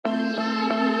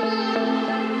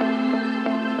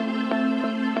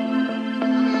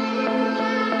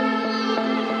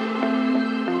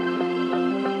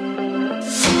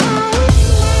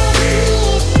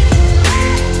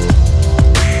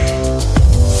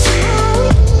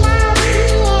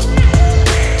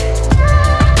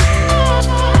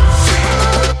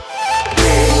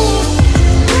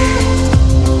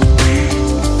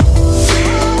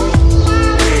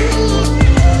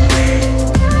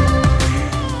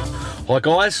Hi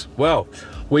guys, well,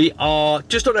 we are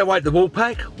just on our way to the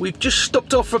WoolPack. We've just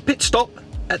stopped off for a pit stop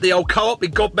at the old Co-op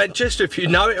in Manchester, if you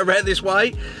know it, around this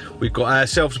way. We've got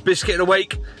ourselves a biscuit in a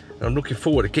week, and I'm looking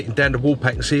forward to getting down to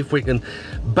WoolPack and see if we can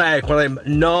bag one of them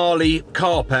gnarly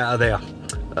carp out of there,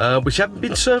 which haven't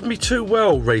been serving me too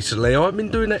well recently. I haven't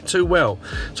been doing that too well.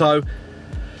 So,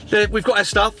 we've got our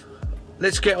stuff.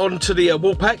 Let's get on to the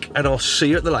WoolPack, and I'll see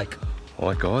you at the lake.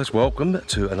 Hi guys, welcome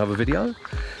to another video.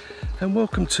 And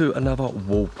welcome to another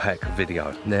WoolPack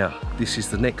video. Now, this is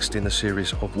the next in a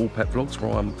series of WoolPack vlogs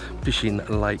where I'm fishing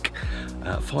Lake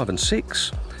 5 and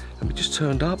 6. And we just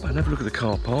turned up and have a look at the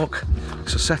car park.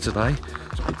 It's a Saturday.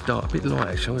 It's a bit dark, a bit light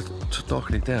actually. I'm going to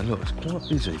darken it down. Look, it's quite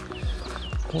busy.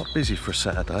 Quite busy for a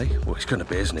Saturday. Well, it's going to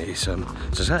be, isn't it? It's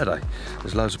a Saturday.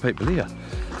 There's loads of people here.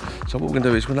 So what we're going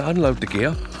to do is we're going to unload the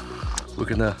gear. We're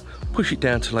going to push it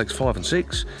down to Lakes 5 and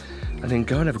 6. And then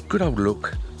go and have a good old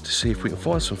look to see if we can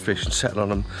find some fish and settle on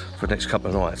them for the next couple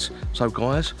of nights. So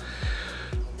guys,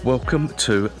 welcome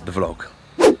to the vlog.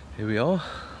 Here we are,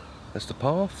 that's the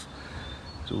path,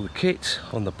 there's all the kit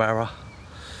on the barra,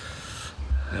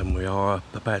 and we are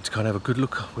about to kind of have a good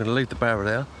look. We're going to leave the barra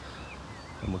there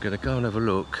and we're going to go and have a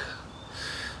look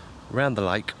around the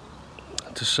lake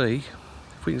to see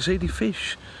if we can see any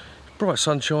fish. Bright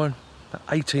sunshine, about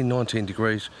 18-19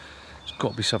 degrees. There's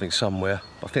got to be something somewhere.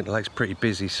 I think the lake's pretty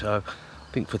busy, so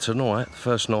I think for tonight, the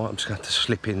first night, I'm just going to have to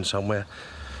slip in somewhere.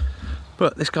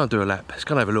 But let's go and do a lap. Let's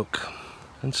go and have a look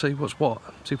and see what's what.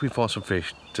 See if we can find some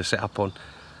fish to set up on.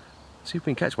 See if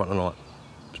we can catch one tonight.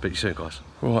 Speak to you soon, guys.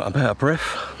 Right, I'm out of breath.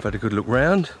 I've had a good look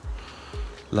round.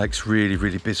 Lake's really,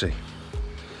 really busy.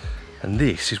 And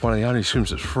this is one of the only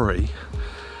swims that's free.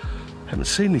 Haven't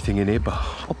seen anything in here, but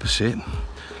opposite,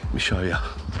 let me show you.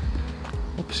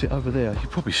 Opposite over there, you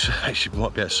probably actually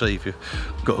might be able to see if you've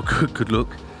got a good look.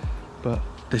 But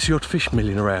there's the odd fish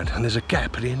milling around, and there's a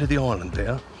gap at the end of the island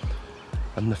there,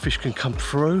 and the fish can come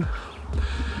through.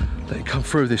 They can come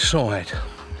through this side.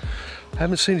 I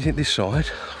haven't seen anything this side.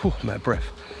 Oh, I'm out of breath.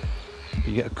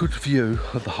 You get a good view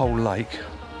of the whole lake,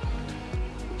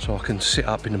 so I can sit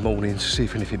up in the morning to see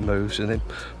if anything moves, and then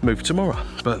move tomorrow.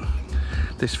 But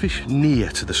there's fish near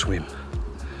to the swim,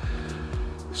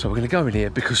 so we're going to go in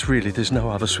here because really there's no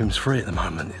other swims free at the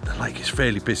moment. The lake is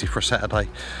fairly busy for a Saturday.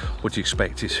 What do you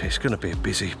expect? It's going to be a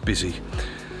busy,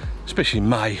 especially in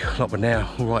May, like we're now,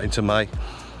 right into May.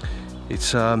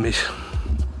 It's you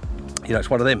know, it's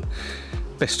one of them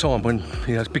best time when,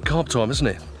 you know, it's big carp time, isn't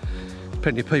it?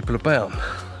 Plenty of people about,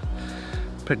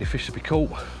 plenty of fish to be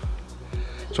caught.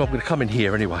 So I'm going to come in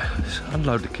here anyway. Let's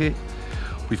unload the kit.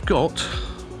 We've got,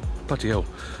 bloody hell,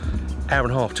 hour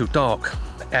and a half till dark.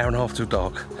 Hour and a half till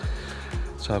dark,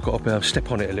 so I've got to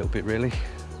step on it a little bit really,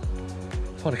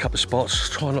 find a couple of spots,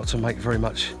 try not to make very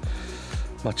much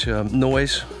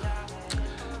noise,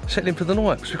 settle in for the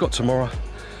night because we've got tomorrow.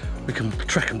 We can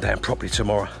track them down properly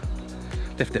tomorrow.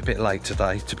 Left it a bit late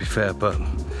today, to be fair, but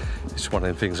it's one of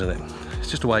them things, isn't it? It's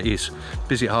just the way it is.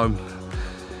 Busy at home,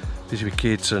 busy with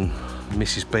kids and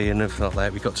Mrs. B and everything like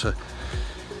that. We got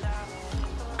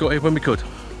here when we could,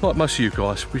 like most of you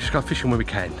guys. We just go fishing when we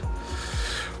can.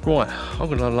 Right, I'm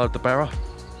going to unload the barra.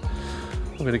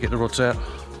 I'm going to get the rods out,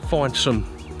 find some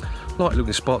light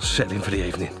looking spots, settle in for the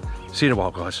evening. See you in a while,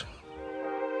 guys.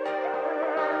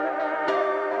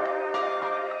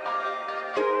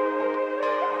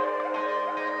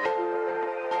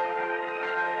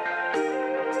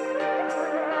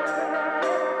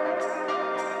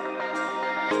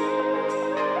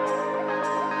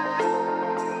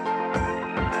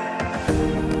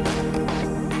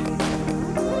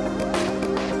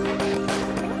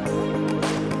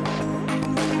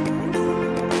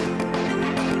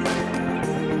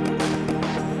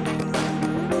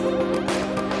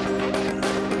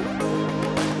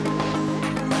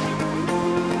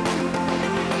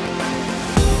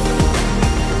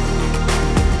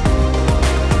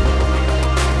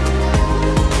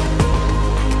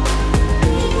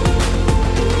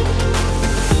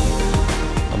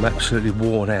 I'm absolutely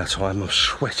worn out. I'm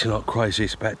sweating like crazy.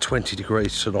 It's about 20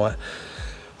 degrees tonight.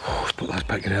 Let's put those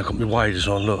back in there. I've got my waders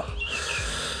on, look.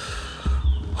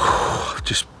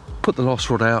 Just put the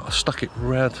last rod out, I stuck it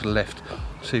round to the left.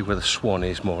 See where the swan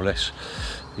is, more or less.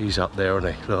 He's up there,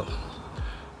 isn't he? Look.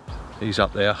 He's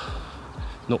up there,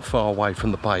 not far away from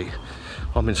the bait.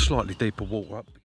 I'm in slightly deeper water up.